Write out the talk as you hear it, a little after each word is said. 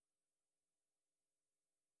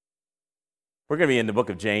We're going to be in the book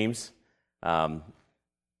of James,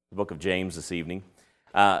 this evening.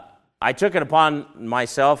 I took it upon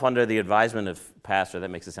myself under the advisement of Pastor.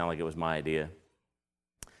 That makes it sound like it was my idea.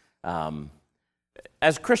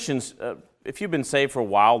 As Christians, if you've been saved for a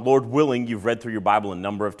while, Lord willing, you've read through your Bible a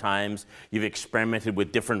number of times. You've experimented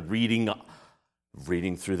with different reading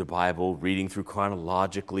through the Bible, reading through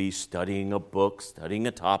chronologically, studying a book, studying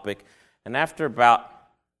a topic. And after about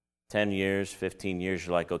 10 years, 15 years,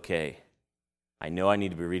 you're like, okay, I know I need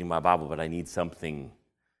to be reading my Bible, but I need something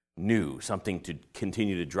new, something to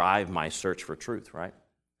continue to drive my search for truth, right?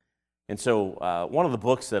 And so one of the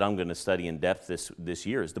books that I'm going to study in depth this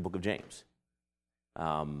year is the book of James.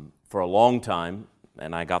 For a long time,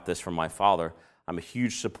 and I got this from my father, I'm a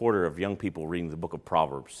huge supporter of young people reading the book of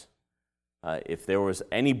Proverbs. If there was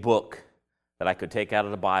any book that I could take out of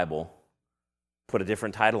the Bible, put a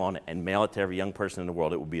different title on it, and mail it to every young person in the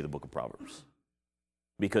world, it would be the book of Proverbs.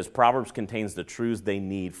 Because Proverbs contains the truths they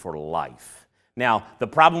need for life. Now, the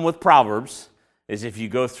problem with Proverbs is if you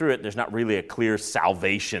go through it, there's not really a clear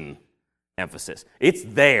salvation emphasis. It's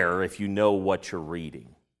there if you know what you're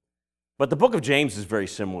reading. But the book of James is very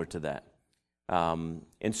similar to that. And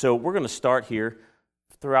so we're going to start here.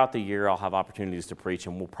 Throughout the year, I'll have opportunities to preach,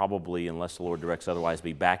 and we'll probably, unless the Lord directs otherwise,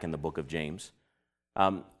 be back in the book of James.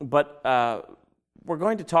 But we're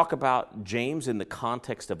going to talk about James in the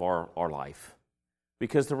context of our life.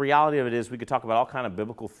 Because the reality of it is we could talk about all kind of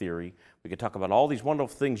biblical theory. We could talk about all these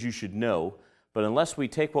wonderful things you should know. But unless we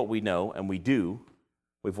take what we know, and we do,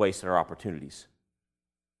 we've wasted our opportunities.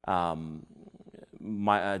 All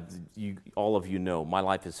of you know, my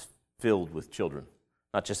life is filled with children.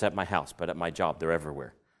 Not just at my house, but at my job. They're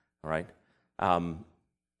everywhere, all right?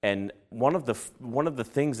 And one of the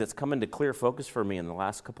things that's come into clear focus for me in the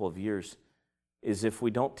last couple of years is if we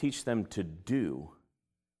don't teach them to do,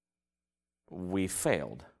 we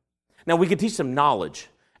failed. Now, we can teach them knowledge,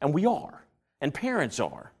 and we are, and parents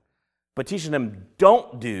are. But teaching them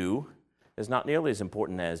don't do is not nearly as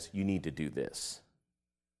important as you need to do this.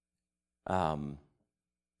 And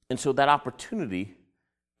so that opportunity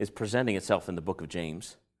is presenting itself in the book of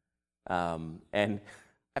James. And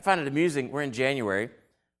I find it amusing. We're in January.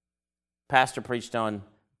 Pastor preached on,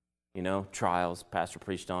 trials. Pastor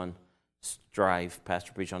preached on strife.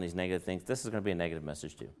 Pastor preached on these negative things. This is going to be a negative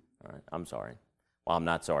message too. All right, I'm sorry. Well, I'm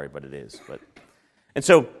not sorry, but it is. And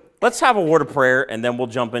so let's have a word of prayer, and then we'll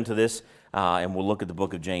jump into this, and we'll look at the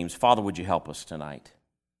book of James. Father, would you help us tonight?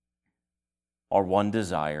 Our one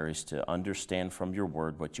desire is to understand from your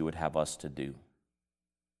word what you would have us to do.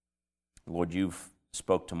 Lord, you've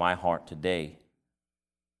spoke to my heart today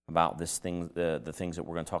about this thing, the things that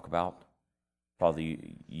we're going to talk about. Father,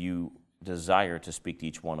 you desire to speak to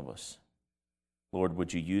each one of us. Lord,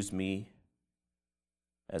 would you use me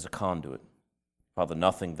as a conduit? Father,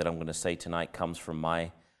 nothing that I'm going to say tonight comes from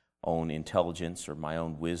my own intelligence or my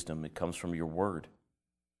own wisdom. It comes from your word.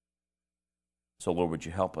 So, Lord, would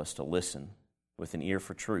you help us to listen with an ear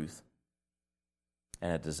for truth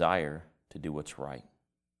and a desire to do what's right.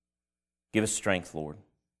 Give us strength, Lord.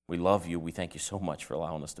 We love you. We thank you so much for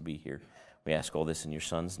allowing us to be here. We ask all this in your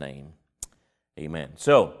Son's name. Amen.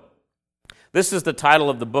 So, this is the title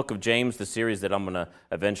of the book of James, the series that I'm going to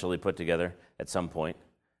eventually put together at some point.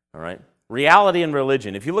 All right? Reality and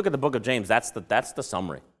religion. If you look at the book of James, that's the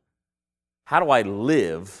summary. How do I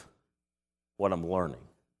live what I'm learning?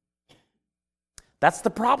 That's the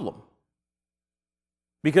problem.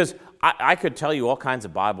 Because I could tell you all kinds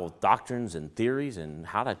of Bible doctrines and theories and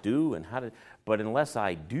how to do but unless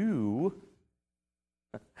I do,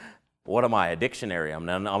 what am I, a dictionary? I'm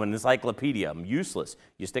an encyclopedia. I'm useless.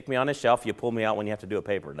 You stick me on a shelf, you pull me out when you have to do a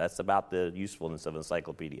paper. That's about the usefulness of an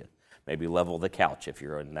encyclopedia. Maybe level the couch if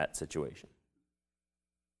you're in that situation.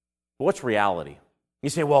 But what's reality? You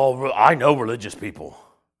say, well, I know religious people.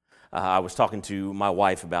 I was talking to my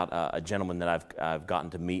wife about a gentleman that I've gotten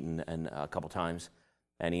to meet in a couple times.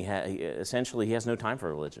 And he has no time for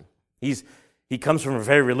religion. He comes from a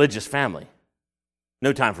very religious family.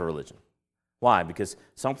 No time for religion. Why? Because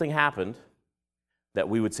something happened that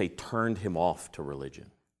we would say turned him off to religion.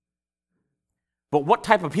 But what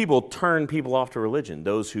type of people turn people off to religion?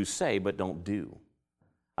 Those who say but don't do.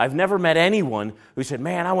 I've never met anyone who said,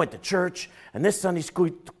 man, I went to church, and this Sunday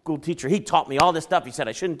school teacher, he taught me all this stuff. He said,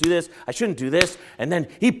 I shouldn't do this. And then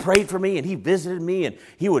he prayed for me, and he visited me, and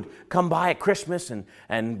he would come by at Christmas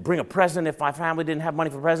and bring a present if my family didn't have money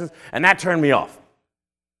for presents, and that turned me off.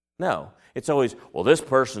 No, it's always, well, this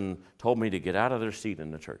person told me to get out of their seat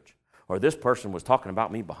in the church, or this person was talking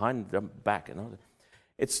about me behind their back.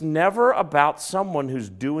 It's never about someone who's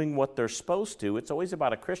doing what they're supposed to. It's always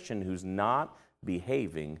about a Christian who's not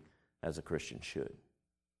behaving as a Christian should.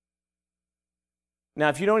 Now,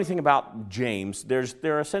 if you know anything about James, there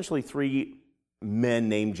are essentially three men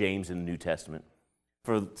named James in the New Testament.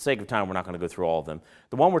 For the sake of time, we're not going to go through all of them.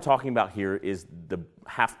 The one we're talking about here is the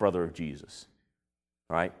half-brother of Jesus,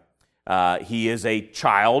 right? He is a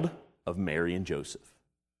child of Mary and Joseph,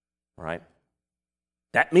 right?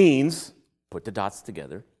 That means, put the dots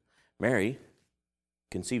together, Mary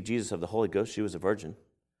conceived Jesus of the Holy Ghost. She was a virgin.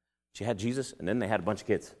 She had Jesus, and then they had a bunch of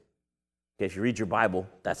kids. Okay, if you read your Bible,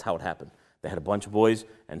 that's how it happened. They had a bunch of boys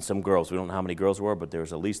and some girls. We don't know how many girls there were, but there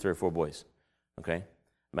was at least 3 or 4 boys, okay?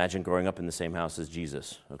 Imagine growing up in the same house as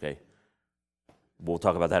Jesus, okay? We'll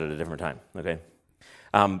talk about that at a different time, okay?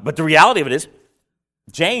 But the reality of it is,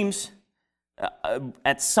 James,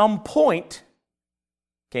 at some point,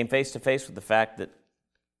 came face to face with the fact that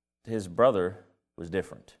his brother was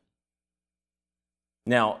different.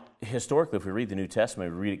 Now, historically, if we read the New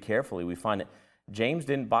Testament, we read it carefully, we find that James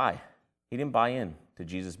didn't buy. He didn't buy in to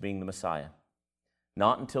Jesus being the Messiah.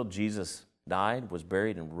 Not until Jesus died, was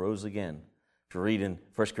buried, and rose again. If you read in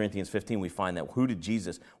 1 Corinthians 15, we find that who did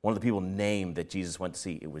Jesus, one of the people named that Jesus went to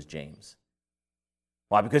see, it was James.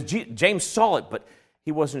 Why? Because James saw it, but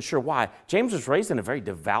he wasn't sure why. James was raised in a very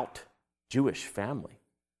devout Jewish family.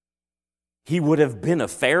 He would have been a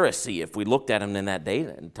Pharisee if we looked at him in that day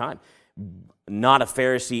and time. Not a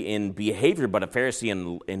Pharisee in behavior, but a Pharisee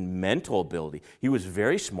in mental ability. He was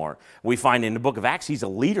very smart. We find in the book of Acts, he's a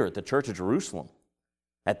leader at the church of Jerusalem.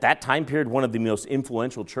 At that time period, one of the most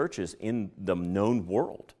influential churches in the known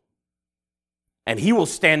world. And he will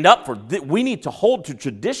stand up for, we need to hold to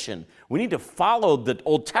tradition. We need to follow the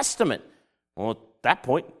Old Testament. Well, at that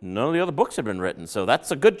point, none of the other books have been written, so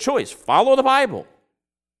that's a good choice. Follow the Bible.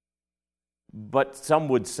 But some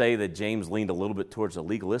would say that James leaned a little bit towards the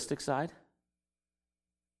legalistic side.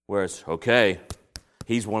 Whereas, okay,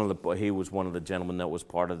 he was one of the gentlemen that was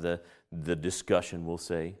part of the discussion, we'll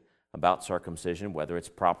say, about circumcision, whether it's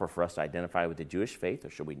proper for us to identify with the Jewish faith or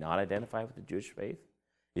should we not identify with the Jewish faith?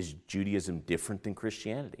 Is Judaism different than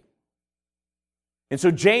Christianity? And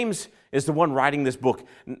so James is the one writing this book.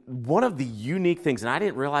 One of the unique things, and I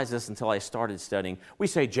didn't realize this until I started studying, we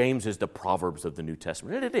say James is the Proverbs of the New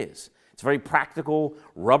Testament, and it is. It's very practical,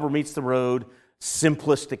 rubber meets the road,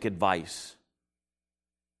 simplistic advice.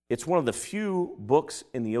 It's one of the few books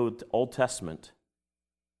in the Old Testament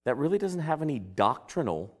that really doesn't have any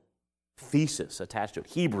doctrinal thesis attached to it.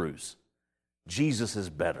 Hebrews, Jesus is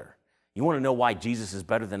better. You want to know why Jesus is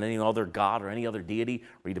better than any other God or any other deity?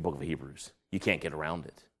 Read the book of Hebrews. You can't get around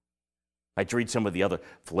it. I read some of the other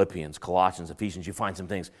Philippians, Colossians, Ephesians. You find some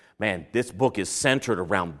things. Man, this book is centered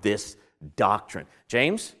around this doctrine.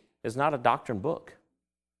 James is not a doctrine book.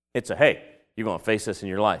 It's a, hey, you're going to face this in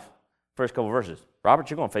your life. First couple verses. Robert,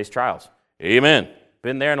 you're going to face trials. Amen.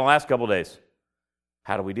 Been there in the last couple days.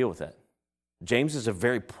 How do we deal with that? James is a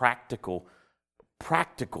very practical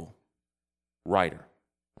writer.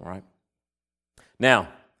 All right? Now,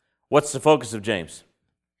 what's the focus of James?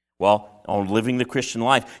 Well, on living the Christian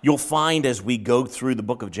life. You'll find as we go through the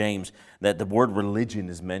book of James that the word religion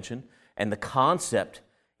is mentioned, and the concept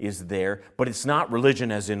is there, but it's not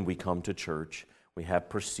religion as in we come to church, we have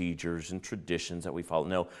procedures and traditions that we follow.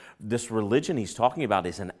 No, this religion he's talking about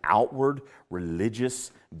is an outward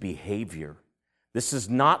religious behavior. This is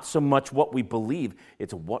not so much what we believe,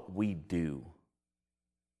 it's what we do.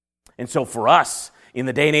 And so for us, in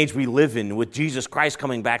the day and age we live in, with Jesus Christ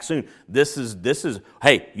coming back soon, this is,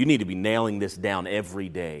 hey, you need to be nailing this down every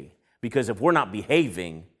day. Because if we're not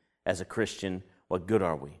behaving as a Christian, what good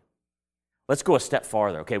are we? Let's go a step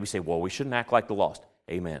farther. Okay, we say, well, we shouldn't act like the lost.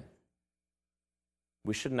 Amen.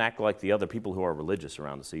 We shouldn't act like the other people who are religious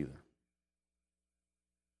around us either.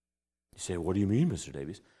 You say, what do you mean, Mr.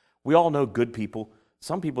 Davies? We all know good people,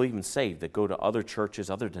 some people even saved, that go to other churches,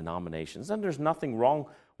 other denominations, and there's nothing wrong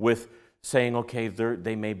with saying, okay,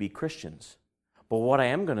 they may be Christians. But what I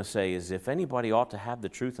am going to say is if anybody ought to have the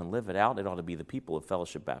truth and live it out, it ought to be the people of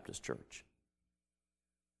Fellowship Baptist Church.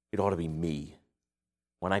 It ought to be me.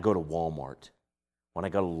 When I go to Walmart, when I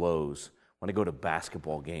go to Lowe's, when I go to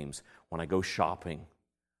basketball games, when I go shopping,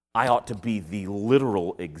 I ought to be the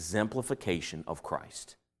literal exemplification of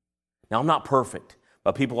Christ. Now, I'm not perfect,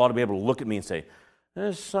 but people ought to be able to look at me and say,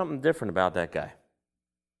 there's something different about that guy.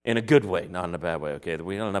 In a good way, not in a bad way, okay?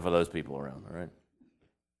 We got enough of those people around, all right?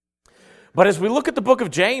 But as we look at the book of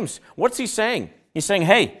James, what's he saying? He's saying,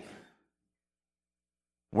 hey,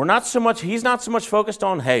 he's not so much focused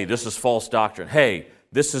on, hey, this is false doctrine. Hey,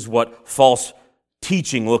 this is what false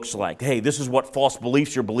teaching looks like. Hey, this is what false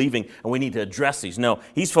beliefs you're believing, and we need to address these. No,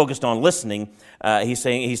 he's focused on listening.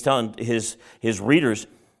 He's telling his readers,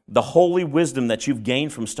 the holy wisdom that you've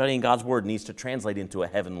gained from studying God's Word needs to translate into a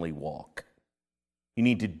heavenly walk. You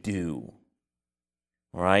need to do.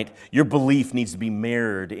 All right? Your belief needs to be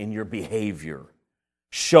mirrored in your behavior.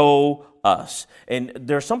 Show us. And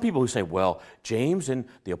there are some people who say, well, James and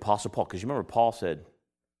the Apostle Paul, because you remember Paul said,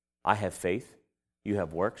 I have faith, you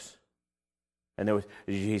have works. And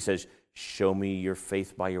he says, show me your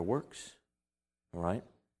faith by your works. All right?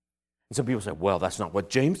 And some people say, well, that's not what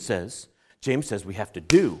James says. James says we have to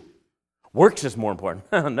do. Works is more important.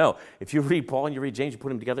 No. If you read Paul and you read James, you put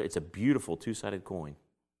them together, it's a beautiful two-sided coin.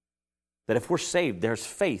 That if we're saved, there's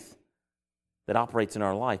faith that operates in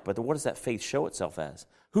our life. But what does that faith show itself as?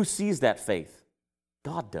 Who sees that faith?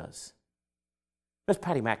 God does. Miss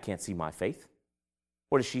Patty Mack can't see my faith.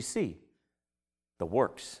 What does she see? The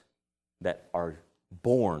works that are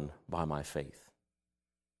born by my faith.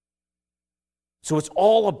 So it's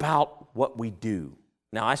all about what we do.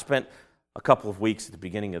 Now, I spent a couple of weeks at the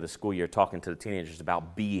beginning of the school year talking to the teenagers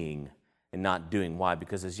about being and not doing. Why?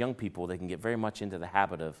 Because as young people, they can get very much into the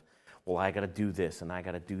habit of, well, I got to do this, and I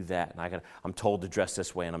got to do that, and I'm told to dress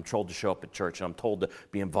this way, and I'm told to show up at church, and I'm told to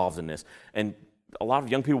be involved in this. And a lot of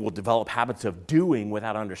young people will develop habits of doing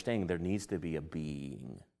without understanding there needs to be a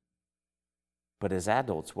being. But as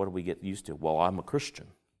adults, what do we get used to? Well, I'm a Christian.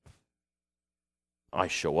 I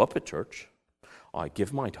show up at church. I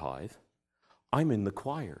give my tithe. I'm in the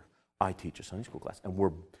choir. I teach a Sunday school class. And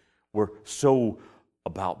we're so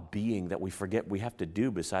about being that we forget we have to do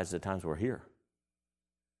besides the times we're here.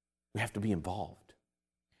 We have to be involved.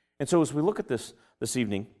 And so as we look at this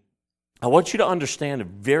evening, I want you to understand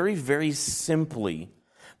very, very simply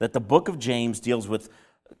that the book of James deals with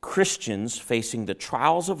Christians facing the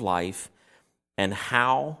trials of life and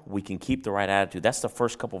how we can keep the right attitude. That's the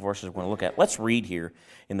first couple of verses we're going to look at. Let's read here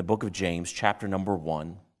in the book of James, chapter number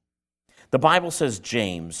 1. The Bible says,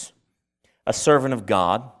 James, a servant of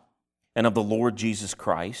God and of the Lord Jesus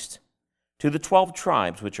Christ, to the 12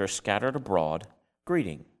 tribes which are scattered abroad,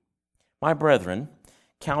 greeting. My brethren,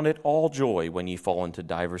 count it all joy when ye fall into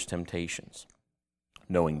divers temptations,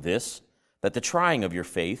 knowing this, that the trying of your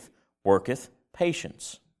faith worketh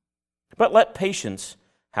patience. But let patience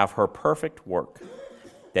have her perfect work,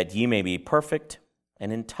 that ye may be perfect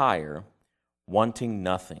and entire, wanting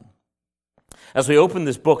nothing. As we open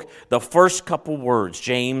this book, the first couple words,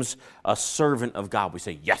 James, a servant of God, we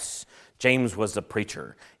say, yes, James was a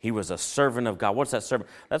preacher. He was a servant of God. What's that servant?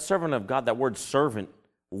 That servant of God, that word servant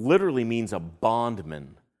literally means a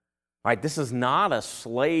bondman. Right? This is not a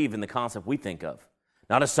slave in the concept we think of.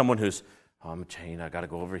 Not as someone who's, oh, I'm chained, I got to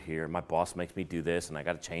go over here. My boss makes me do this, and I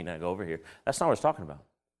got to chain, I go over here. That's not what it's talking about.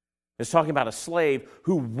 It's talking about a slave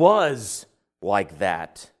who was like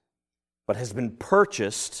that, but has been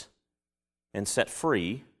purchased and set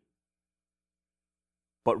free,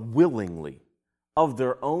 but willingly, of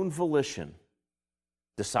their own volition,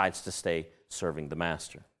 decides to stay serving the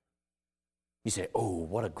master. You say, oh,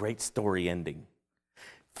 what a great story ending.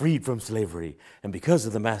 Freed from slavery, and because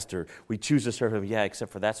of the master, we choose to serve him. Yeah,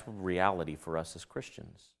 except for that's reality for us as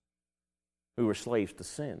Christians. We were slaves to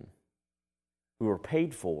sin. We were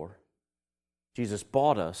paid for. Jesus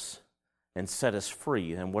bought us and set us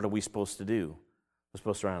free. And what are we supposed to do? We're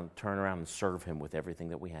supposed to turn around and serve him with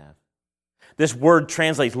everything that we have. This word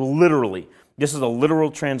translates literally. This is a literal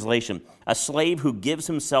translation. A slave who gives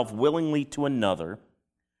himself willingly to another,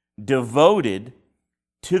 devoted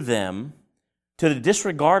to them, to the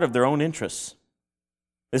disregard of their own interests.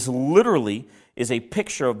 This literally is a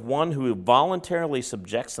picture of one who voluntarily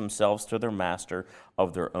subjects themselves to their master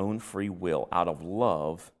of their own free will, out of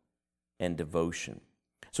love and devotion.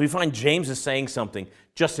 So we find James is saying something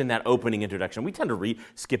just in that opening introduction. We tend to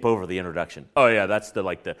skip over the introduction. Oh yeah, that's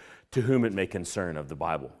the to whom it may concern of the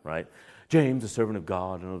Bible, right? James, a servant of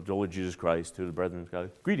God and of the Lord Jesus Christ, to the brethren of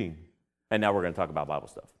God, greeting. And now we're going to talk about Bible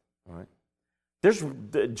stuff, all right?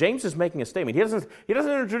 James is making a statement. He doesn't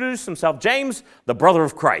introduce himself. James, the brother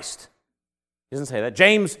of Christ. He doesn't say that.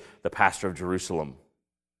 James, the pastor of Jerusalem.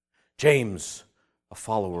 James, a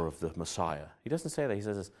follower of the Messiah. He doesn't say that. He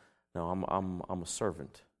says this, no, I'm a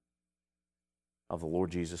servant of the Lord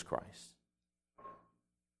Jesus Christ.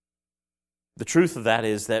 The truth of that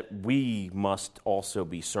is that we must also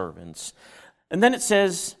be servants. And then it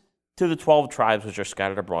says, to the 12 tribes which are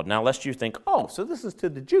scattered abroad. Now, lest you think, oh, so this is to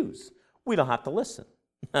the Jews. We don't have to listen.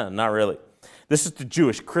 No, not really. This is to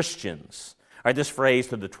Jewish Christians. All right, this phrase,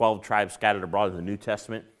 to the 12 tribes scattered abroad in the New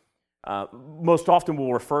Testament, most often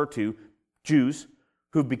will refer to Jews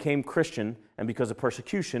who became Christian and because of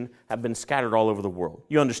persecution have been scattered all over the world.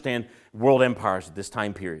 You understand world empires at this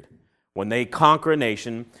time period. When they conquer a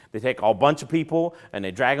nation, they take a bunch of people and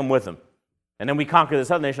they drag them with them. And then we conquer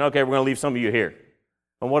this other nation. Okay, we're going to leave some of you here.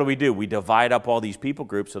 And what do? We divide up all these people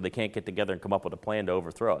groups so they can't get together and come up with a plan to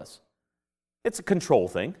overthrow us. It's a control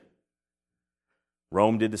thing.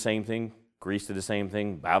 Rome did the same thing. Greece did the same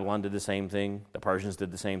thing. Babylon did the same thing. The Persians did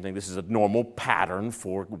the same thing. This is a normal pattern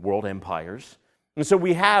for world empires. And so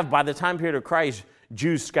we have, by the time period of Christ,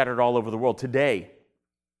 Jews scattered all over the world. Today,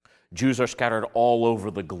 Jews are scattered all over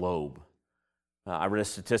the globe. I read a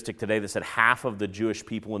statistic today that said half of the Jewish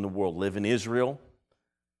people in the world live in Israel,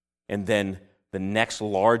 and then the next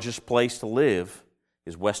largest place to live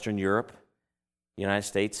is Western Europe, the United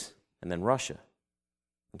States, and then Russia.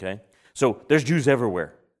 Okay? So there's Jews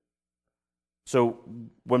everywhere. So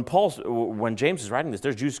when James is writing this,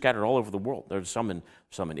 there's Jews scattered all over the world. There's some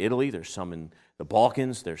in Italy, there's some in the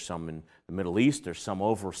Balkans, there's some in the Middle East, there's some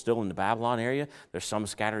over still in the Babylon area, there's some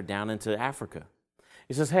scattered down into Africa.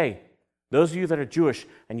 He says, hey, those of you that are Jewish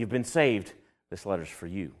and you've been saved, this letter's for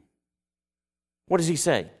you. What does he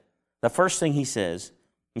say? The first thing he says,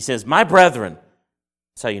 my brethren.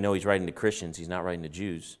 That's how you know he's writing to Christians, he's not writing to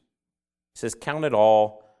Jews. He says, count it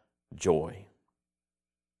all joy.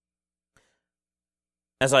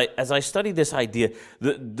 As I study this idea,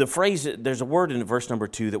 the phrase, there's a word in verse number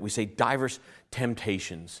 2 that we say diverse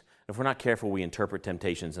temptations. If we're not careful, we interpret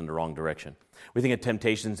temptations in the wrong direction. We think of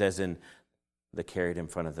temptations as in the carrot in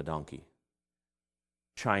front of the donkey,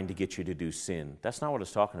 trying to get you to do sin. That's not what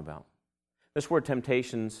it's talking about. This word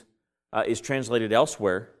temptations is translated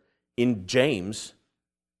elsewhere in James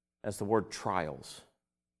as the word trials,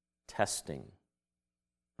 testing,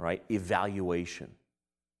 right? Evaluation.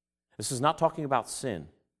 This is not talking about sin.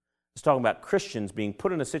 It's talking about Christians being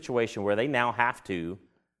put in a situation where they now have to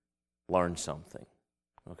learn something,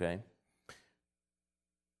 okay?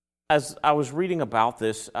 As I was reading about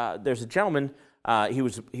this, there's a gentleman, he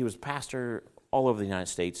was pastor all over the United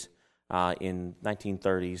States in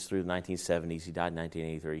 1930s through the 1970s. He died in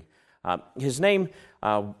 1983. His name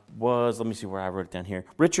was, let me see where I wrote it down here,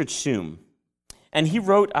 Richard Suhm. And he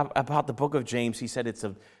wrote about the book of James. He said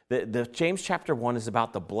the James chapter 1 is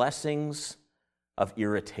about the blessings of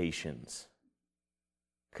irritations.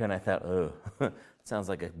 And I thought, oh, sounds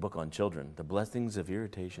like a book on children. The blessings of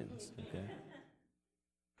irritations. Okay.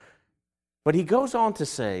 But he goes on to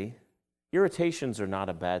say, irritations are not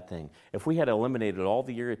a bad thing. If we had eliminated all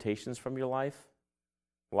the irritations from your life,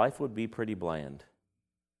 life would be pretty bland.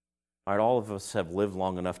 All right, all of us have lived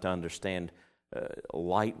long enough to understand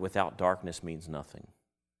light without darkness means nothing.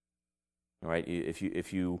 All right,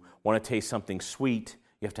 if you want to taste something sweet,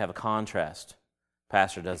 you have to have a contrast.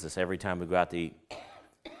 Pastor does this every time we go out to eat.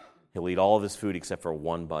 He'll eat all of his food except for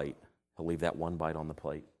one bite. He'll leave that one bite on the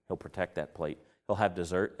plate. He'll protect that plate. He'll have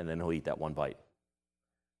dessert, and then he'll eat that one bite.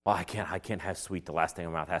 Well, I can't have sweet. The last thing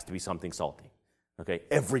in my mouth has to be something salty. Okay,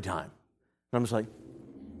 every time. And I'm just like,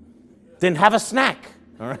 then have a snack.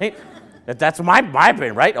 All right. That's my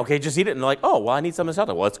opinion, right? Okay, just eat it. And they're like, oh, well, I need something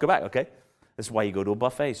salty. Well, let's go back, okay? This is why you go to a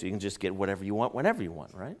buffet, so you can just get whatever you want whenever you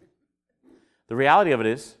want, right? The reality of it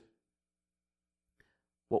is,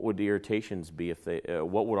 what would the irritations be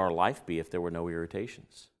what would our life be if there were no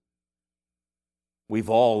irritations? We've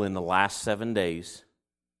all, in the last 7 days,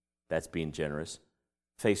 that's being generous,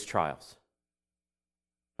 faced trials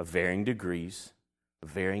of varying degrees, of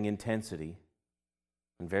varying intensity,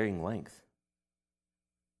 and varying length.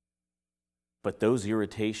 But those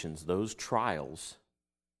irritations, those trials,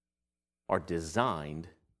 are designed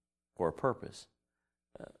for a purpose.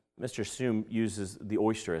 Mr. Suhm uses the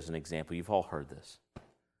oyster as an example. You've all heard this,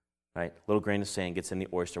 right? A little grain of sand gets in the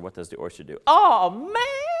oyster. What does the oyster do? Oh,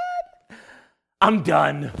 man! I'm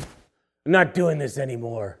done. I'm not doing this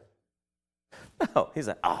anymore. No, he's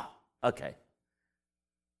like, okay.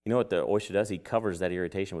 You know what the oyster does? He covers that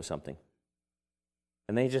irritation with something.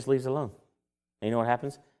 And then he just leaves it alone. And you know what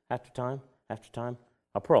happens after time?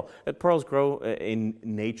 A pearl. Pearls grow in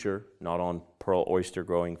nature, not on pearl oyster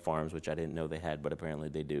growing farms, which I didn't know they had, but apparently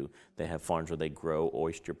they do. They have farms where they grow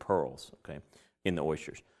oyster pearls, okay, in the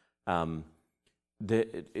oysters.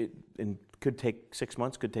 It could take 6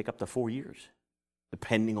 months, could take up to 4 years,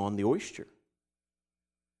 depending on the oyster.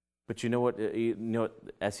 But you know what?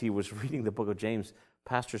 As he was reading the book of James,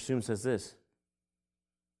 Pastor Suhm says this.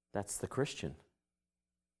 That's the Christian.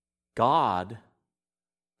 God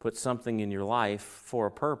put something in your life for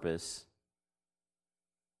a purpose,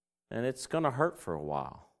 and it's going to hurt for a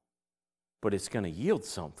while, but it's going to yield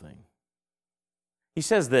something. He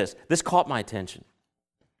says this caught my attention.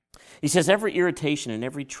 He says, every irritation and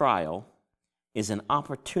every trial is an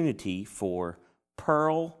opportunity for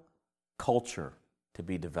pearl culture to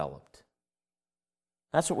be developed.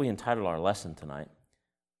 That's what we entitled our lesson tonight,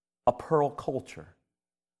 a pearl culture.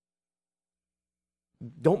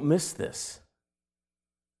 Don't miss this.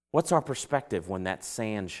 What's our perspective when that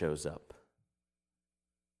sand shows up?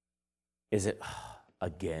 Is it,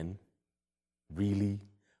 again? Really?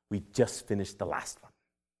 We just finished the last one.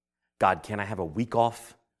 God, can I have a week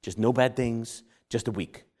off? Just no bad things, just a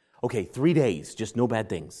week. Okay, 3 days, just no bad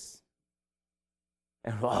things.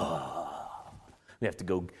 And we have to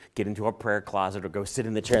go get into our prayer closet or go sit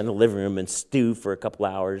in the chair in the living room and stew for a couple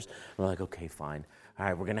hours. And we're like, okay, fine. All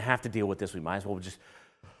right, we're going to have to deal with this. We might as well just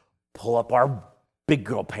pull up our big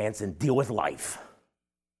girl pants and deal with life.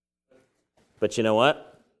 But you know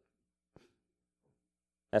what?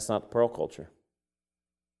 That's not the pearl culture.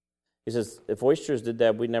 He says, if oysters did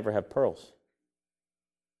that, we'd never have pearls.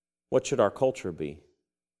 What should our culture be?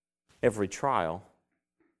 Every trial,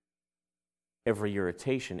 every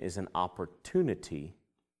irritation is an opportunity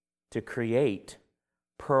to create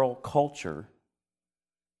pearl culture.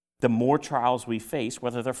 The more trials we face,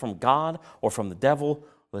 whether they're from God or from the devil,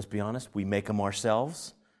 let's be honest, we make them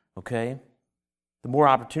ourselves, okay? The more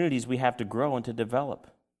opportunities we have to grow and to develop.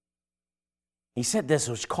 He said this,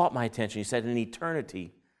 which caught my attention. He said, in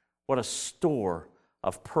eternity, what a store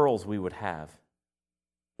of pearls we would have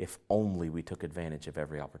if only we took advantage of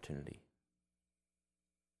every opportunity.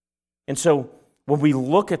 And so, when we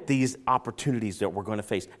look at these opportunities that we're going to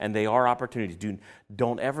face, and they are opportunities,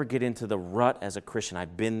 don't ever get into the rut as a Christian.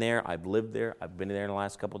 I've been there, I've lived there, I've been there in the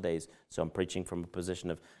last couple of days, so I'm preaching from a position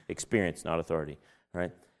of experience, not authority,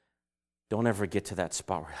 right? Don't ever get to that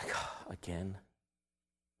spot where you're like, oh, again?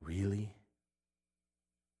 Really?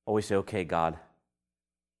 Always say, okay, God,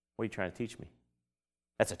 what are you trying to teach me?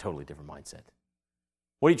 That's a totally different mindset.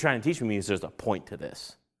 What are you trying to teach me is there's a point to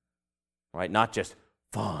this, right? Not just,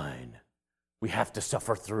 fine, we have to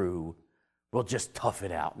suffer through, we'll just tough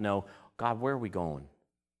it out. No, God, where are we going?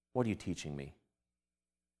 What are you teaching me?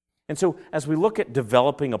 And so as we look at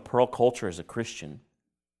developing a pearl culture as a Christian,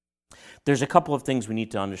 there's a couple of things we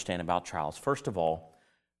need to understand about trials. First of all,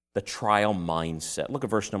 the trial mindset. Look at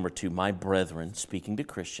verse number 2. My brethren, speaking to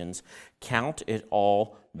Christians, count it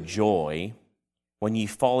all joy when ye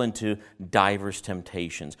fall into divers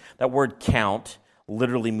temptations. That word count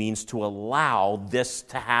literally means to allow this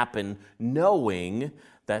to happen, knowing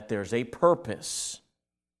that there's a purpose.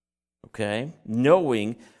 Okay?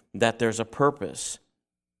 Knowing that there's a purpose.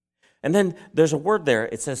 And then there's a word there,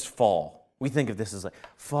 it says fall. We think of this as like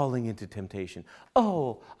falling into temptation.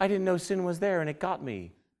 Oh, I didn't know sin was there and it got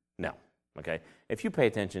me. No, okay? If you pay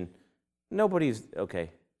attention, nobody's,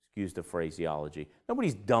 okay, excuse the phraseology,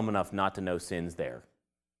 nobody's dumb enough not to know sin's there.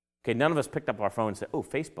 Okay, none of us picked up our phone and said, oh,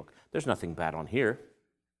 Facebook, there's nothing bad on here.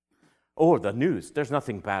 Or the news, there's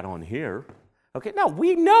nothing bad on here. Okay, no,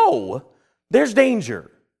 we know there's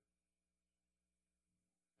danger.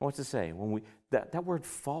 What's it say? When we that word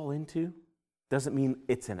fall into doesn't mean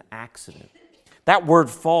it's an accident. That word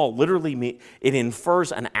fall literally means it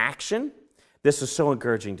infers an action. This is so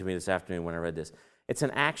encouraging to me this afternoon when I read this. It's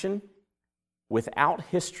an action without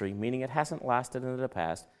history, meaning it hasn't lasted in the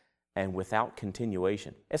past, and without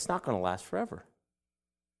continuation. It's not going to last forever.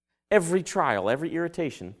 Every trial, every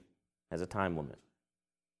irritation has a time limit.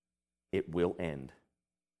 It will end.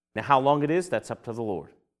 Now, how long it is, that's up to the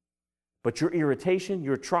Lord. But your irritation,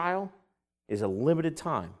 your trial, is a limited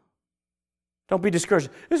time. Don't be discouraged.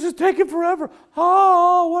 This is taking forever.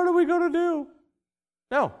 Oh, what are we going to do?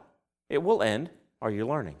 No, it will end. Are you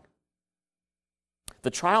learning?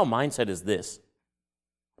 The trial mindset is this.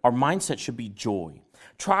 Our mindset should be joy.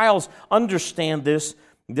 Trials, understand this.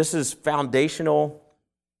 This is foundational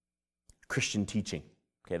Christian teaching.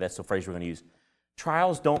 Okay, that's the phrase we're going to use.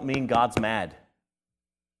 Trials don't mean God's mad.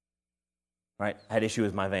 Right? I had issue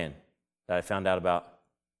with my van that I found out about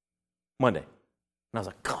Monday. And I was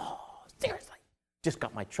like, oh, seriously? Just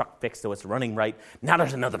got my truck fixed so it's running right. Now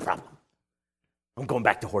there's another problem. I'm going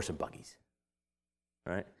back to horse and buggies.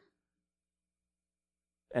 All right?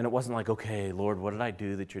 And it wasn't like, okay, Lord, what did I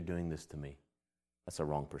do that you're doing this to me? That's a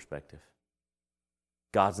wrong perspective.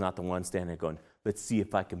 God's not the one standing there going, let's see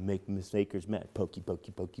if I can make Miss Akers mad. Pokey,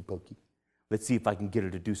 pokey, pokey, pokey. Let's see if I can get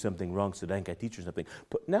her to do something wrong so that I can teach her something.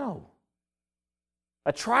 But no.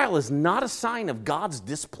 A trial is not a sign of God's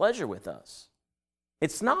displeasure with us.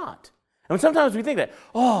 It's not. And sometimes we think that,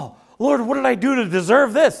 oh, Lord, what did I do to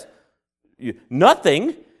deserve this?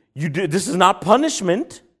 Nothing. This is not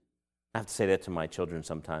punishment. I have to say that to my children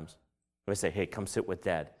sometimes. If I say, hey, come sit with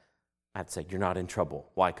Dad, I have to say, you're not in trouble.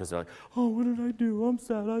 Why? Because they're like, oh, what did I do? I'm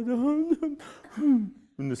sad. And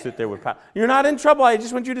to sit there with Pat. You're not in trouble. I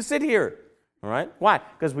just want you to sit here. All right? Why?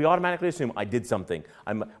 Because we automatically assume I did something.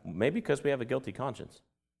 Maybe because we have a guilty conscience.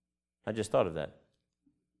 I just thought of that.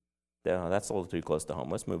 That's a little too close to home.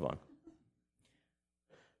 Let's move on.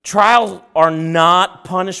 Trials are not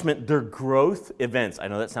punishment. They're growth events. I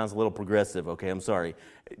know that sounds a little progressive. Okay, I'm sorry.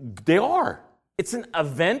 They are. It's an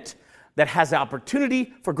event that has the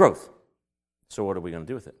opportunity for growth. So what are we going to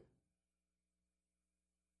do with it?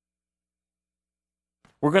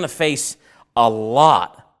 We're going to face a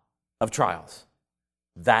lot of trials.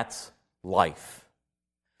 That's life.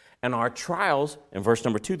 And our trials, in verse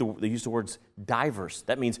number 2, they use the words diverse.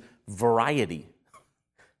 That means variety.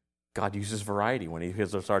 God uses variety when he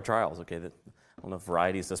gives us our trials. Okay, I don't know if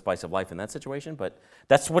variety is the spice of life in that situation, but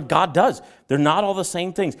that's what God does. They're not all the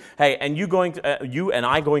same things. Hey, and you and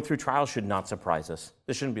I going through trials should not surprise us.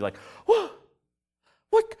 This shouldn't be like, what,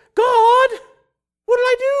 God? What did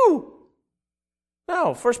I do?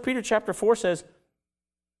 No, 1 Peter chapter 4 says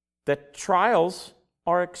that trials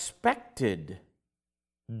are expected.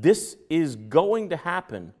 This is going to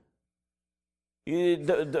happen. 1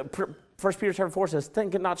 Peter chapter 4 says,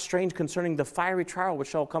 think it not strange concerning the fiery trial which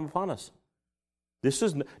shall come upon us. This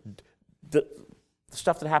is the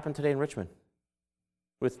stuff that happened today in Richmond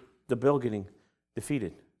with the bill getting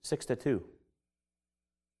defeated, 6-2.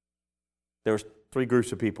 There was 3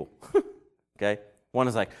 groups of people. Okay? One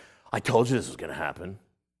is like, I told you this was going to happen.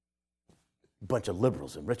 A bunch of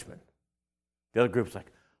liberals in Richmond. The other group's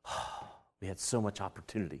like, oh, we had so much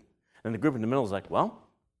opportunity. And the group in the middle is like, well,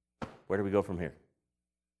 where do we go from here?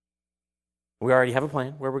 We already have a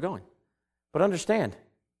plan where we're going. But understand,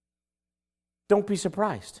 don't be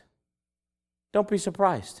surprised. Don't be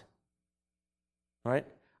surprised. All right?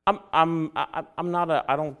 I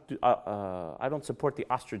don't support the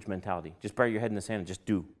ostrich mentality. Just bury your head in the sand and just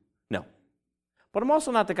do. No. But I'm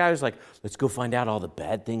also not the guy who's like, let's go find out all the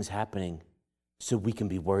bad things happening so we can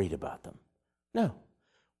be worried about them. No.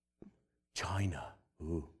 China.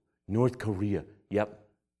 Ooh. North Korea. Yep.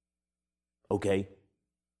 Okay.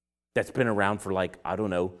 That's been around for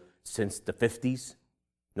since the 50s.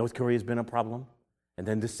 North Korea's been a problem. And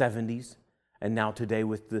then the 70s. And now today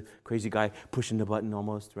with the crazy guy pushing the button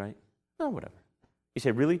almost, right? No, whatever. You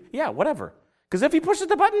say, really? Yeah, whatever. Because if he pushes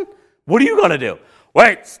the button, what are you going to do?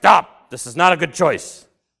 Wait, stop. This is not a good choice.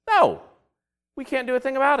 No. We can't do a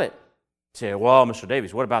thing about it. You say, well, Mr.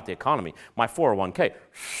 Davies, what about the economy? My 401k.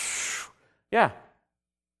 Yeah.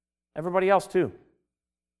 Everybody else too.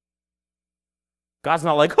 God's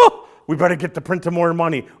not like, oh, we better get to print more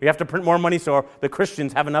money. We have to print more money so the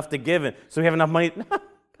Christians have enough to give, and so we have enough money. No,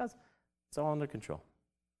 God's, it's all under control.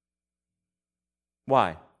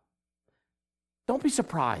 Why? Don't be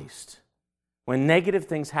surprised when negative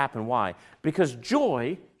things happen. Why? Because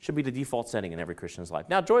joy should be the default setting in every Christian's life.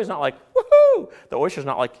 Now, joy is not like, woohoo! The oyster's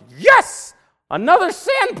not like, yes! Another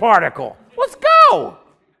sand particle! Let's go!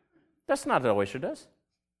 That's not what the oyster does.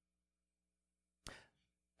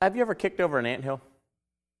 Have you ever kicked over an anthill?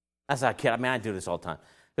 As a kid, I do this all the time.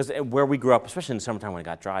 Because where we grew up, especially in the summertime when it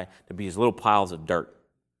got dry, there'd be these little piles of dirt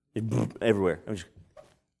everywhere.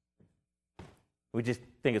 We just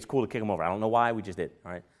think it's cool to kick them over. I don't know why, we just did.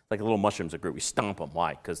 All right, like the little mushrooms that grew. We stomp them.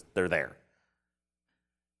 Why? Because they're there.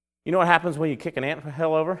 You know what happens when you kick an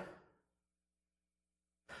anthill over?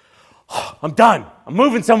 Oh, I'm done. I'm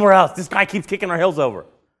moving somewhere else. This guy keeps kicking our hills over.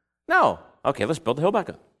 No. Okay, let's build the hill back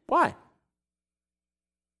up. Why?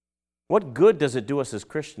 What good does it do us as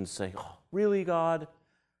Christians to say, oh, really, God?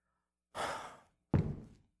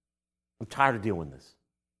 I'm tired of dealing with this.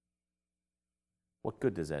 What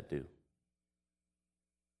good does that do?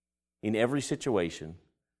 In every situation,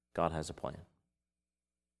 God has a plan.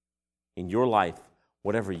 In your life,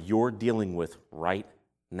 whatever you're dealing with right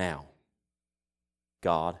now,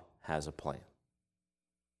 God has a plan.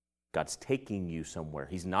 God's taking you somewhere.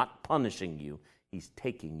 He's not punishing you. He's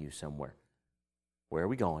taking you somewhere. Where are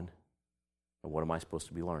we going? And what am I supposed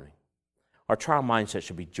to be learning? Our trial mindset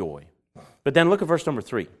should be joy. But then look at verse number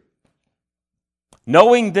 3.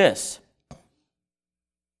 Knowing this.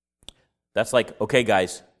 That's like, okay,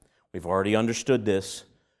 guys, we've already understood this.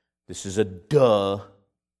 This is a duh.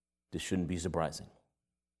 This shouldn't be surprising.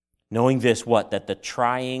 Knowing this, what? That the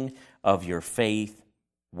trying of your faith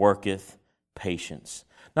worketh patience.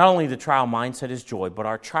 Not only the trial mindset is joy, but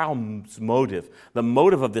our trial motive, the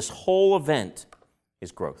motive of this whole event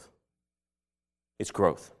is growth. It's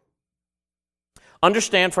growth.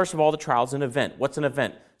 Understand, first of all, the trial is an event. What's an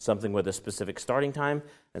event? Something with a specific starting time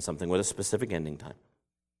and something with a specific ending time.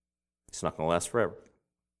 It's not going to last forever.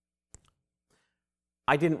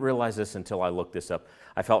 I didn't realize this until I looked this up.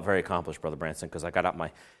 I felt very accomplished, Brother Branson, because I got out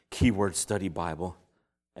my keyword study Bible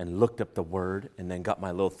and looked up the word and then got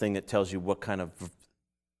my little thing that tells you what kind of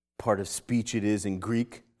part of speech it is in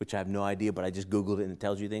Greek, which I have no idea, but I just Googled it and it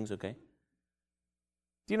tells you things, okay?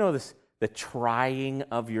 Do you know this? The trying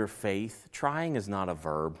of your faith. Trying is not a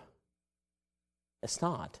verb. It's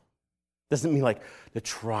not. Doesn't mean like the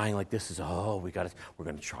trying like this is, we're going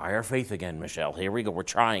to try our faith again, Michelle. Here we go. We're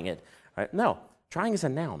trying it. Right? No, trying is a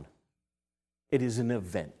noun. It is an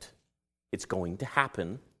event. It's going to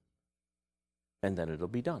happen, and then it'll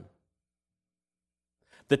be done.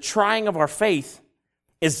 The trying of our faith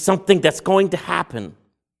is something that's going to happen.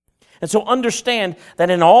 And so understand that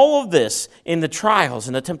in all of this, in the trials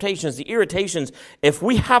and the temptations, the irritations, if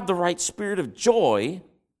we have the right spirit of joy,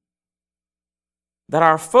 that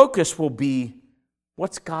our focus will be,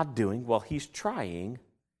 what's God doing? Well, He's trying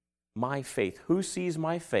my faith. Who sees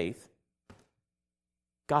my faith?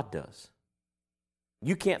 God does.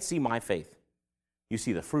 You can't see my faith. You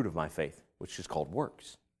see the fruit of my faith, which is called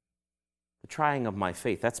works. The trying of my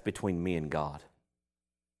faith, that's between me and God.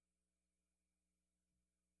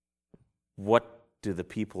 What do the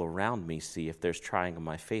people around me see if there's trying of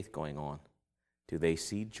my faith going on? Do they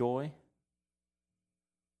see joy?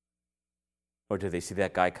 Or do they see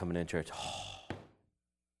that guy coming in church? Oh.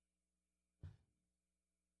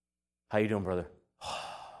 How you doing, brother? Oh.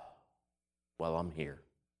 Well, I'm here.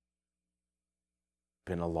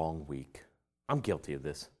 Been a long week. I'm guilty of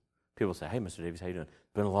this. People say, hey, Mr. Davies, how you doing?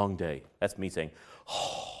 Been a long day. That's me saying,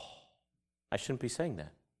 oh. I shouldn't be saying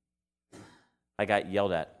that. I got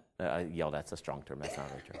yelled at. Yelled at's a strong term. That's not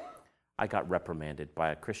very true. I got reprimanded by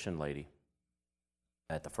a Christian lady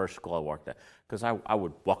at the first school I worked at, because I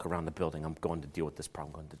would walk around the building. I'm going to deal with this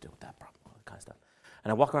problem, I'm going to deal with that problem, all that kind of stuff.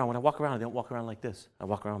 And I walk around. When I walk around, I don't walk around like this. I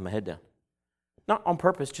walk around with my head down. Not on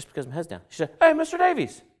purpose, just because my head's down. She said, hey, Mr.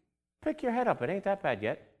 Davies, pick your head up. It ain't that bad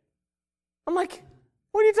yet. I'm like,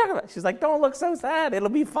 what are you talking about? She's like, don't look so sad. It'll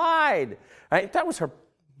be fine. Right? That was her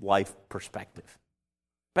life perspective.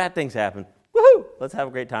 Bad things happen. Woohoo! Let's have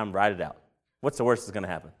a great time. Ride it out. What's the worst that's going to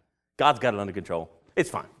happen? God's got it under control. It's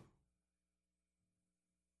fine.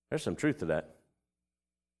 There's some truth to that.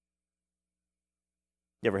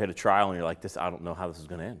 You ever hit a trial and you're like, I don't know how this is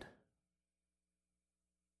going to end.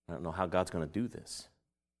 I don't know how God's going to do this.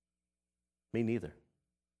 Me neither.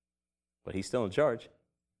 But He's still in charge.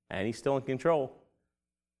 And He's still in control.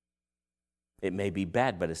 It may be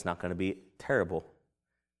bad, but it's not going to be terrible.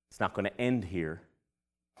 It's not going to end here.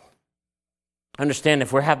 Understand,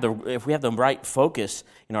 if we have the right focus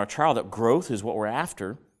in our trial, that growth is what we're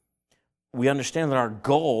after, we understand that our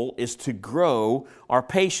goal is to grow our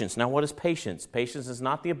patience. Now, what is patience? Patience is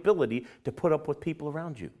not the ability to put up with people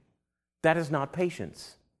around you. That is not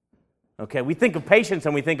patience. Okay, we think of patience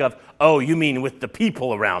and we think of, oh, you mean with the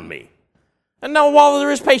people around me. And no, while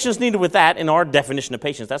there is patience needed with that in our definition of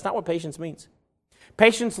patience, that's not what patience means.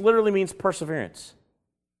 Patience literally means perseverance.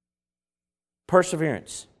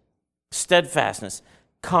 Perseverance. Steadfastness,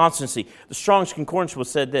 constancy. The Strong's Concordance will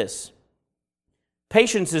said this: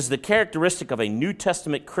 patience is the characteristic of a New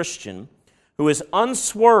Testament Christian who is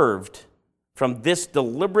unswerved from this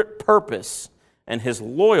deliberate purpose and his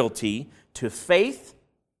loyalty to faith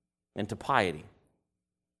and to piety.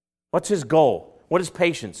 What's his goal? What is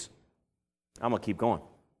patience? I'm going to keep going.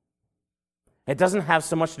 It doesn't have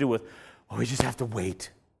so much to do with, we just have to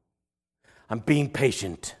wait. I'm being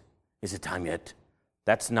patient. Is it time yet?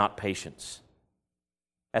 That's not patience.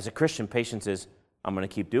 As a Christian, patience is, I'm going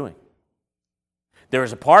to keep doing. There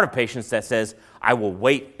is a part of patience that says, I will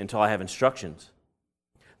wait until I have instructions.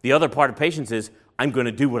 The other part of patience is, I'm going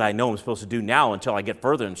to do what I know I'm supposed to do now until I get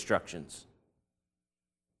further instructions.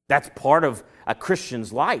 That's part of a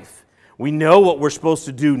Christian's life. We know what we're supposed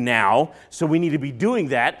to do now, so we need to be doing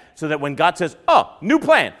that so that when God says, oh, new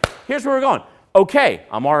plan, here's where we're going. Okay,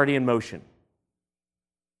 I'm already in motion.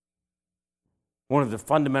 One of the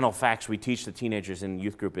fundamental facts we teach the teenagers in the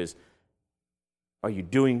youth group is, are you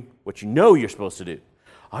doing what you know you're supposed to do?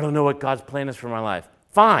 I don't know what God's plan is for my life.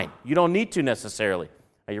 Fine, you don't need to necessarily.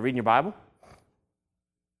 Are you reading your Bible?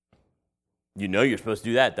 You know you're supposed to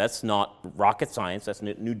do that. That's not rocket science. That's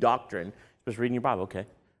new doctrine. You're supposed to read your Bible. Okay.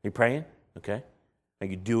 Are you praying? Okay. Are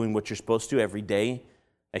you doing what you're supposed to every day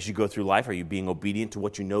as you go through life? Are you being obedient to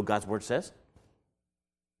what you know God's Word says?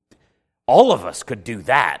 All of us could do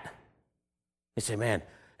that. They say, man,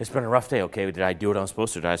 it's been a rough day. Okay, did I do what I'm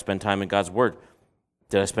supposed to? Did I spend time in God's Word?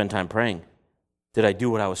 Did I spend time praying? Did I do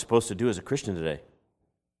what I was supposed to do as a Christian today?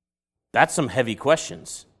 That's some heavy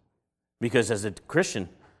questions. Because as a Christian,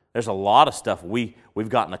 there's a lot of stuff we've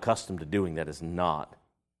gotten accustomed to doing that is not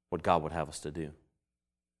what God would have us to do.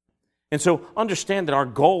 And so understand that our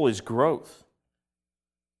goal is growth.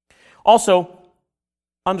 Also,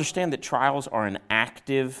 understand that trials are an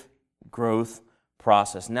active growth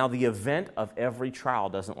process. Now, the event of every trial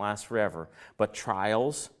doesn't last forever, but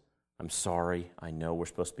trials, I'm sorry, I know we're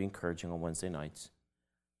supposed to be encouraging on Wednesday nights.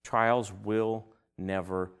 Trials will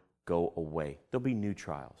never go away. There'll be new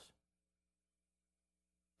trials.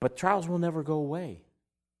 But trials will never go away.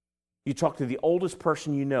 You talk to the oldest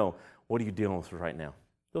person you know, what are you dealing with right now?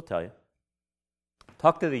 They'll tell you.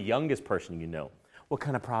 Talk to the youngest person you know. What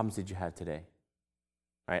kind of problems did you have today?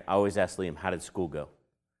 All right, I always ask Liam, how did school go?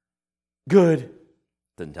 Good.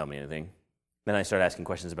 Didn't tell me anything. Then I started asking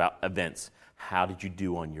questions about events. How did you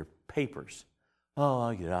do on your papers? Oh,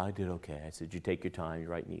 I did okay. I said, you take your time, you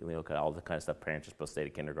write neatly, okay, all the kind of stuff parents are supposed to say to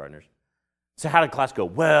kindergartners. So how did class go?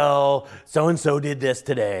 Well, so-and-so did this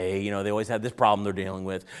today. They always have this problem they're dealing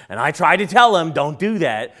with. And I tried to tell him, don't do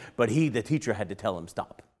that. But the teacher had to tell him,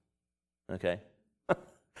 stop. Okay?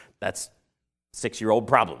 That's 6-year-old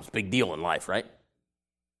problems. Big deal in life, right?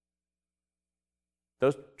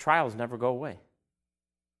 Those trials never go away.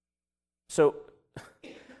 So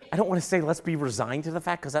I don't want to say let's be resigned to the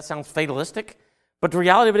fact because that sounds fatalistic. But the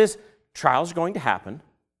reality of it is trials are going to happen.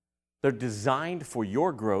 They're designed for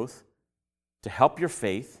your growth, to help your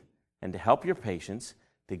faith and to help your patience,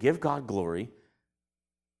 to give God glory.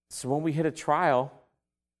 So when we hit a trial,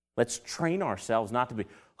 let's train ourselves not to be,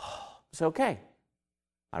 it's okay.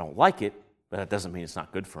 I don't like it, but that doesn't mean it's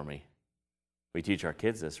not good for me. We teach our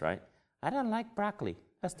kids this, right? I don't like broccoli.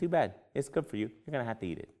 That's too bad. It's good for you. You're going to have to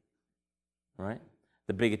eat it. All right?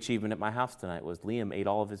 The big achievement at my house tonight was Liam ate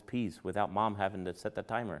all of his peas without Mom having to set the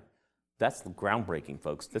timer. That's groundbreaking,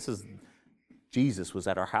 folks. Jesus was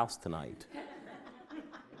at our house tonight.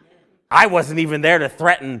 I wasn't even there to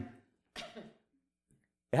threaten.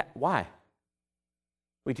 Why?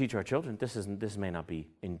 We teach our children, this may not be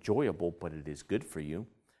enjoyable, but it is good for you.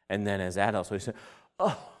 And then as adults, we say,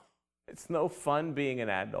 it's no fun being an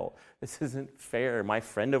adult. This isn't fair. My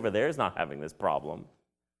friend over there is not having this problem.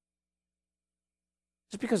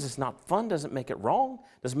 Just because it's not fun doesn't make it wrong,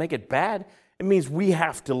 doesn't make it bad. It means we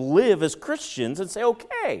have to live as Christians and say,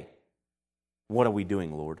 okay, what are we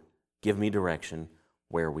doing, Lord? Give me direction.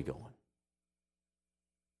 Where are we going?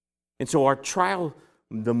 And so our trial,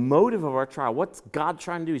 the motive of our trial, what's God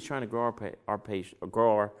trying to do? He's trying to grow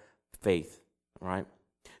our faith, all right?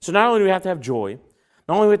 So not only do we have to have joy,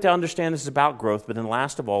 not only do we have to understand this is about growth, but then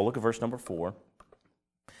last of all, look at verse number 4.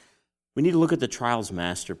 We need to look at the trial's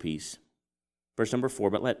masterpiece. Verse number 4,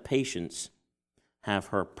 but let patience have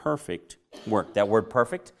her perfect work. That word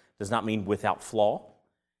perfect does not mean without flaw.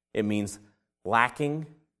 It means lacking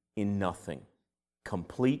in nothing.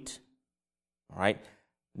 Complete, all right?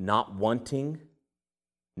 Not wanting,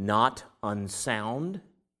 not unsound,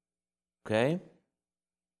 okay?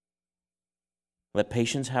 Let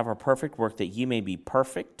patience have her perfect work, that ye may be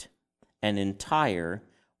perfect and entire,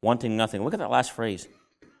 wanting nothing. Look at that last phrase.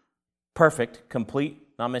 Perfect, complete,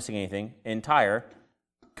 not missing anything. Entire,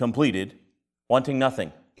 completed, wanting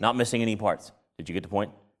nothing, not missing any parts. Did you get the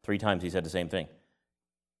point? 3 times he said the same thing.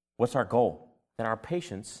 What's our goal? That our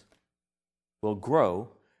patience will grow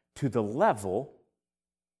to the level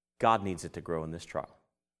God needs it to grow in this trial.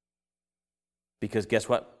 Because guess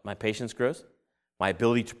what? My patience grows. My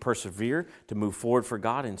ability to persevere, to move forward for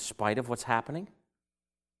God in spite of what's happening.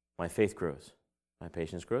 My faith grows. My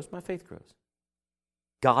patience grows. My faith grows.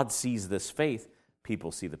 God sees this faith.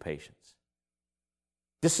 People see the patience.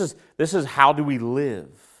 This is how do we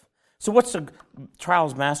live. So what's the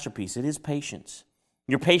trial's masterpiece? It is patience.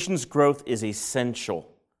 Your patience growth is essential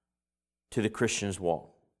to the Christian's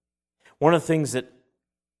walk. One of the things that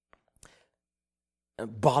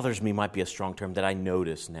bothers me might be a strong term that I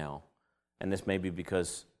notice now, and this may be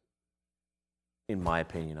because, in my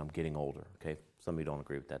opinion, I'm getting older, okay? Some of you don't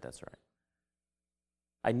agree with that, that's all right.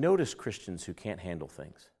 I notice Christians who can't handle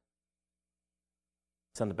things.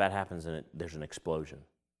 Something bad happens and there's an explosion.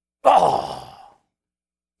 Oh!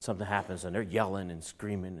 Something happens and they're yelling and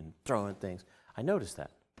screaming and throwing things. I notice that.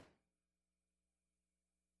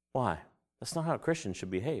 Why? That's not how Christians should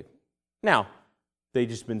behave. Now, they've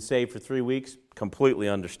just been saved for 3 weeks, completely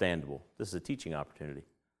understandable. This is a teaching opportunity.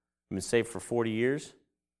 They've been saved for 40 years,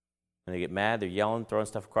 and they get mad, they're yelling, throwing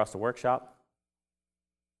stuff across the workshop.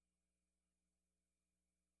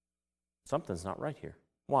 Something's not right here.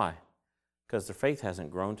 Why? Because their faith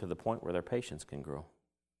hasn't grown to the point where their patience can grow.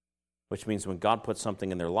 Which means when God puts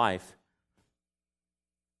something in their life,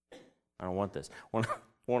 I don't want this. One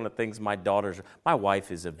of the things my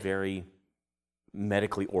wife is a very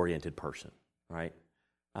medically oriented person, right?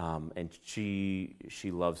 And she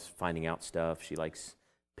loves finding out stuff. She likes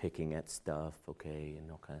picking at stuff, okay,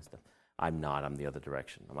 and all kind of stuff. I'm not. I'm the other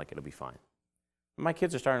direction. I'm like, it'll be fine. My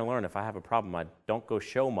kids are starting to learn if I have a problem, I don't go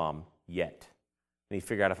show Mom yet. I need to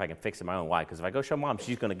figure out if I can fix it my own. Why? Because if I go show Mom,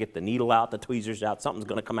 she's going to get the needle out, the tweezers out, something's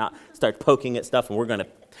going to come out, start poking at stuff, and we're going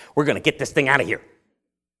to get this thing out of here.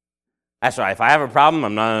 That's right. If I have a problem,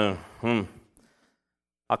 I'm not.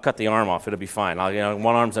 I'll cut the arm off. It'll be fine.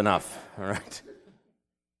 One arm's enough. All right.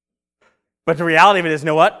 But the reality of it is, you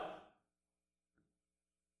know what?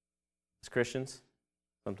 As Christians,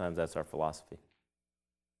 sometimes that's our philosophy.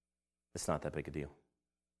 It's not that big a deal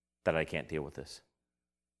that I can't deal with this.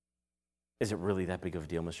 Is it really that big of a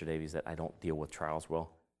deal, Mr. Davies, that I don't deal with trials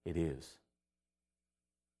well? It is.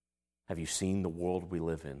 Have you seen the world we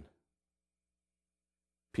live in?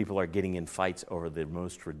 People are getting in fights over the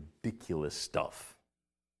most ridiculous stuff.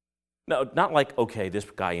 No, not like, okay, this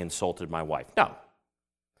guy insulted my wife. No.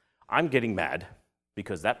 I'm getting mad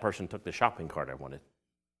because that person took the shopping cart I wanted.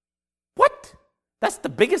 What? That's the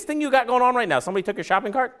biggest thing you got going on right now? Somebody took your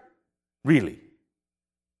shopping cart? Really?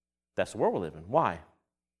 That's the world we live in. Why?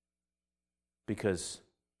 Because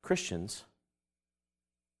Christians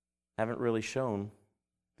haven't really shown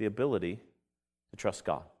the ability to trust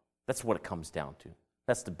God. That's what it comes down to.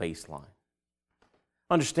 That's the baseline.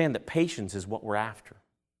 Understand that patience is what we're after.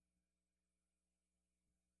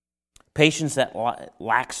 Patience that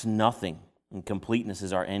lacks nothing, and completeness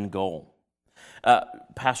is our end goal.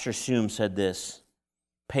 Pastor Sume said this: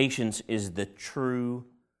 patience is the true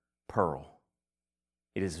pearl.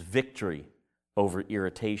 It is victory over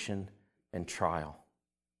irritation and trial.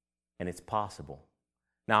 And it's possible.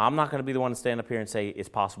 Now, I'm not going to be the one to stand up here and say it's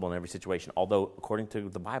possible in every situation, although according to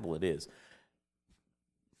the Bible it is.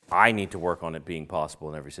 I need to work on it being possible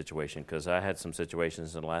in every situation, because I had some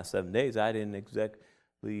situations in the last 7 days I didn't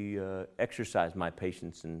exactly exercise my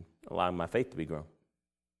patience and allowing my faith to be grown.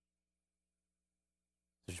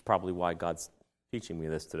 This is probably why God's teaching me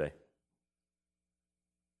this today.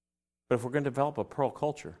 But if we're going to develop a pearl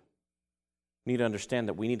culture, we need to understand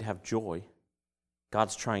that we need to have joy.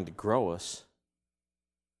 God's trying to grow us,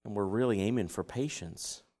 and we're really aiming for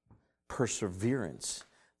patience, perseverance,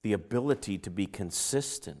 the ability to be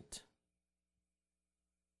consistent.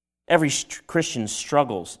 Every Christian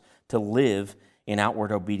struggles to live in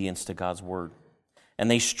outward obedience to God's word,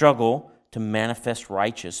 and they struggle to manifest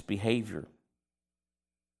righteous behavior.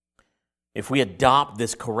 If we adopt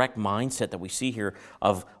this correct mindset that we see here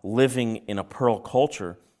of living in a pearl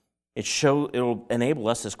culture, it'll enable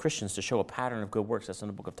us as Christians to show a pattern of good works. That's in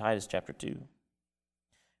the book of Titus, chapter 2. If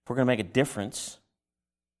we're going to make a difference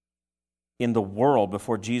in the world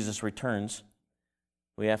before Jesus returns,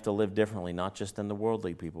 we have to live differently, not just than the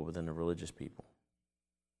worldly people, but than the religious people.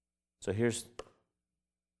 So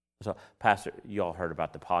Pastor, you all heard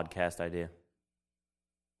about the podcast idea?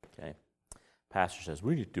 Okay. Pastor says,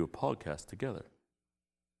 we need to do a podcast together.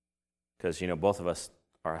 Because, both of us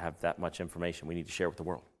have that much information we need to share with the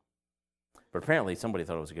world. But apparently somebody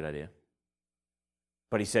thought it was a good idea.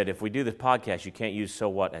 But he said, if we do this podcast, you can't use "so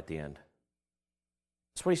what" at the end.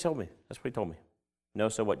 That's what he told me. That's what he told me. No,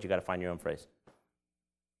 so what? You got to find your own phrase.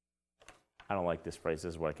 I don't like this phrase.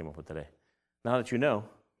 This is what I came up with today. Now that you know,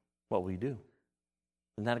 what will you do?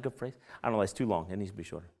 Isn't that a good phrase? I don't know. It's too long. It needs to be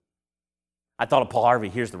shorter. I thought of Paul Harvey.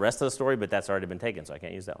 Here's the rest of the story, but that's already been taken, so I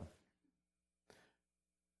can't use that one.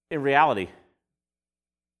 In reality,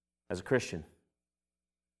 as a Christian,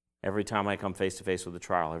 every time I come face to face with a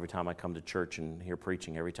trial, every time I come to church and hear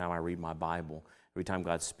preaching, every time I read my Bible, every time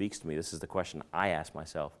God speaks to me, this is the question I ask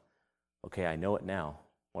myself. Okay, I know it now.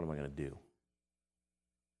 What am I going to do?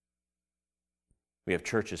 We have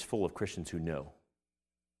churches full of Christians who know,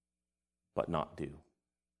 but not do.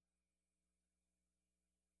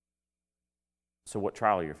 So what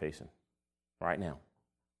trial are you facing right now?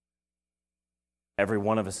 Every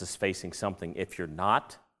one of us is facing something. If you're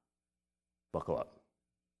not, buckle up.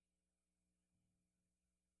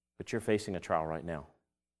 But you're facing a trial right now.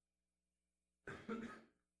 Do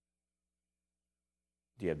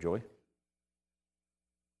you have joy?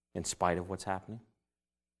 In spite of what's happening?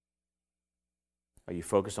 Are you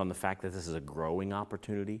focused on the fact that this is a growing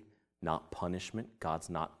opportunity, not punishment? God's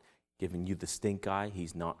not giving you the stink eye.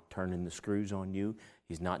 He's not turning the screws on you.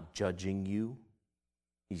 He's not judging you.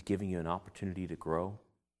 He's giving you an opportunity to grow.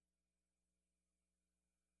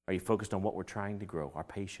 Are you focused on what we're trying to grow, our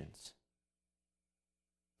patience?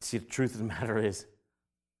 See, the truth of the matter is,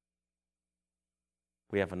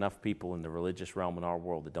 we have enough people in the religious realm in our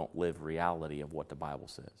world that don't live reality of what the Bible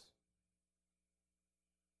says.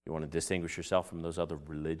 You want to distinguish yourself from those other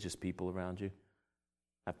religious people around you?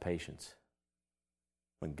 Have patience.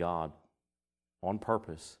 When God, on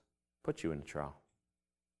purpose, puts you in a trial.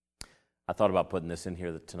 I thought about putting this in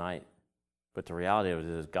here tonight, but the reality of it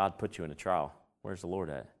is God put you in a trial. Where's the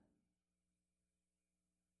Lord at?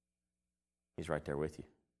 He's right there with you.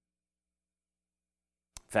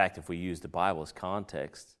 In fact, if we use the Bible as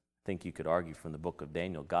context, I think you could argue from the book of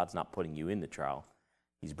Daniel, God's not putting you in the trial.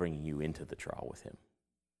 He's bringing you into the trial with him.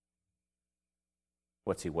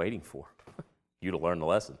 What's he waiting for? You to learn the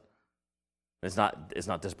lesson. It's not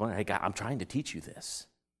disappointing. Hey, God, I'm trying to teach you this.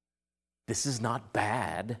 This is not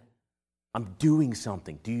bad. I'm doing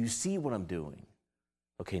something. Do you see what I'm doing?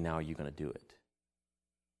 Okay, now are you going to do it?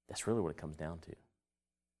 That's really what it comes down to.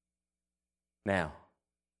 Now,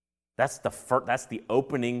 That's the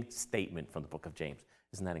opening statement from the book of James.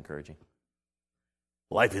 Isn't that encouraging?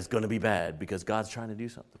 Life is going to be bad because God's trying to do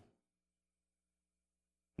something.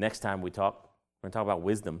 Next time we're going to talk about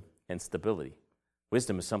wisdom and stability.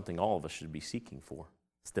 Wisdom is something all of us should be seeking for.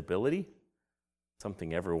 Stability,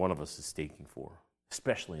 something every one of us is seeking for,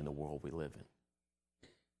 especially in the world we live in.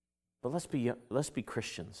 But let's be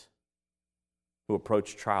Christians who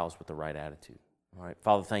approach trials with the right attitude. All right,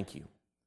 Father, thank you